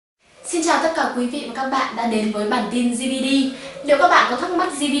Xin chào tất cả quý vị và các bạn đã đến với bản tin GVD. Nếu các bạn có thắc mắc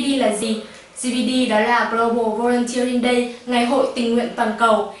GVD là gì? GVD đó là Global Volunteering Day, Ngày hội tình nguyện toàn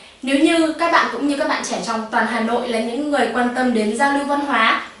cầu. Nếu như các bạn cũng như các bạn trẻ trong toàn Hà Nội là những người quan tâm đến giao lưu văn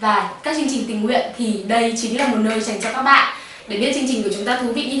hóa và các chương trình tình nguyện thì đây chính là một nơi dành cho các bạn. Để biết chương trình của chúng ta thú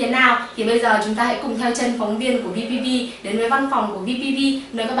vị như thế nào thì bây giờ chúng ta hãy cùng theo chân phóng viên của VPV đến với văn phòng của VPV,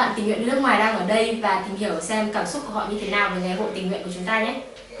 nơi các bạn tình nguyện nước ngoài đang ở đây, và tìm hiểu xem cảm xúc của họ như thế nào về ngày hội tình nguyện của chúng ta nhé.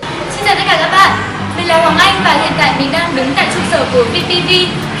 Xin chào tất cả các bạn, mình là Hoàng Anh và hiện tại mình đang đứng tại trụ sở của VPV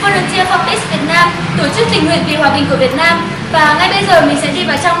Club Fanpage Việt Nam, tổ chức tình nguyện vì hòa bình của Việt Nam. Và ngay bây giờ mình sẽ đi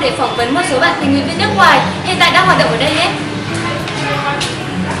vào trong để phỏng vấn một số bạn tình nguyện viên nước ngoài hiện tại đang hoạt động ở đây nhé.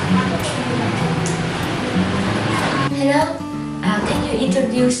 Hello, can you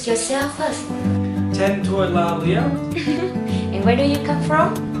introduce yourself first? Ten Toi La Leo. And where do you come from?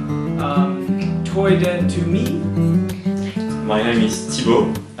 Toi Den to me. My name is Thibaut.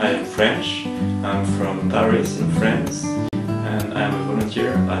 I'm French. I'm from Paris in France, and I'm a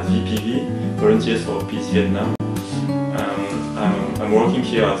volunteer at VPV, Volunteers for Peace Vietnam. I'm working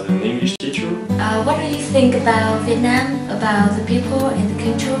here as an English teacher. What do you think about Vietnam, about the people and the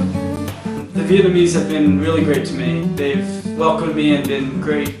culture? The Vietnamese have been really great to me. They've welcomed me and been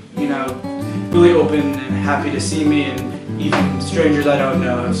great, really open and happy to see me, and even strangers I don't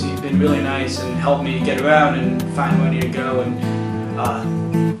know have been really nice and helped me get around and find where I need to go, and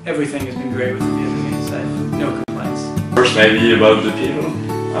everything has been great with the Vietnamese. I have no complaints. First, maybe about the people.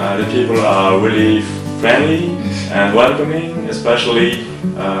 The people are really friendly and welcoming, especially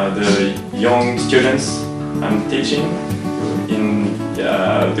the young students I'm teaching in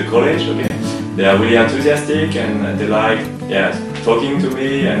the college. Okay, they are really enthusiastic and they like talking to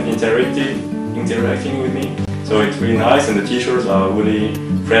me and interacting with me. So it's really nice, and the teachers are really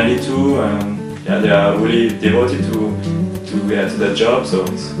friendly too, and they are really devoted to their job. So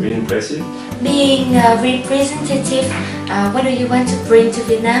it's really impressive. Being a representative, what do you want to bring to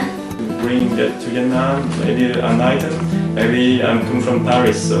Vietnam? Bring that to Vietnam, maybe an item. Maybe I'm coming from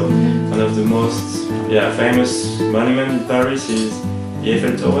Paris, so one of the most famous monument in Paris is the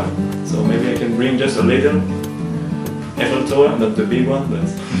Eiffel Tower. So maybe I can bring just a little Eiffel Tower, not the big one, but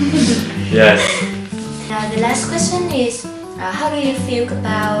yes. The last question is, how do you feel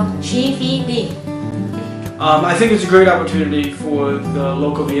about GVD? I think it's a great opportunity for the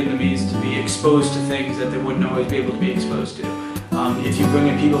local Vietnamese to be exposed to things that they wouldn't always be able to be exposed to. If you bring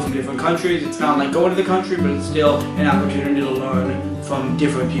in people from different countries, it's not like going to the country, but it's still an opportunity to learn from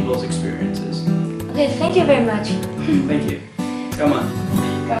different people's experiences. Okay, thank you very much. Thank you. Come on.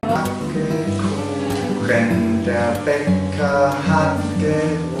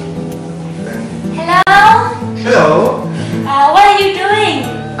 Hello. Hello, What are you doing?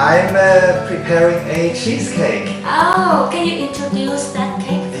 I'm preparing a cheesecake. Oh, can you introduce that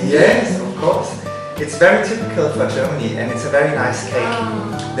cake? Yes, of course. It's very typical for Germany and it's a very nice cake.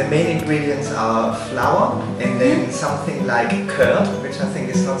 The main ingredients are flour and then something like curd, which I think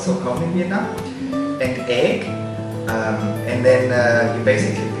is not so common in Vietnam, and egg. And then you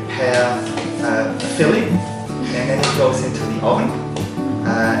basically prepare filling, and then it goes into the oven.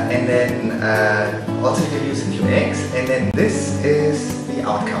 And then also you use a few eggs, and then this is the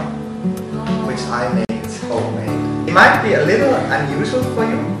outcome, which I made homemade. It might be a little unusual for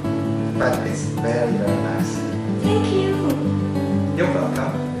you, but it's very, very nice. Thank you. You're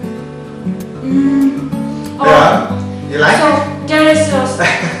welcome. Oh, Yeah, you like so it? delicious.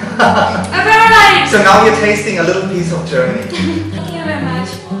 I very like. So now you're tasting a little piece of Germany. Thank you very much.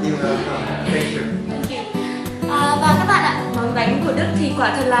 You're welcome. Thank you. Thank you. Và các bạn ạ, món bánh của Đức thì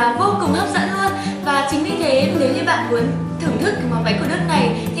quả thật là vô cùng hấp dẫn luôn. Và chính vì thế nếu như bạn muốn thưởng thức cái món bánh của Đức này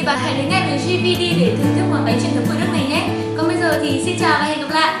thì bạn hãy đến ngay với GVD để thưởng thức món bánh truyền thống của Đức này nhé. Còn bây giờ thì xin chào và hẹn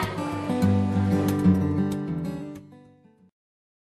gặp lại.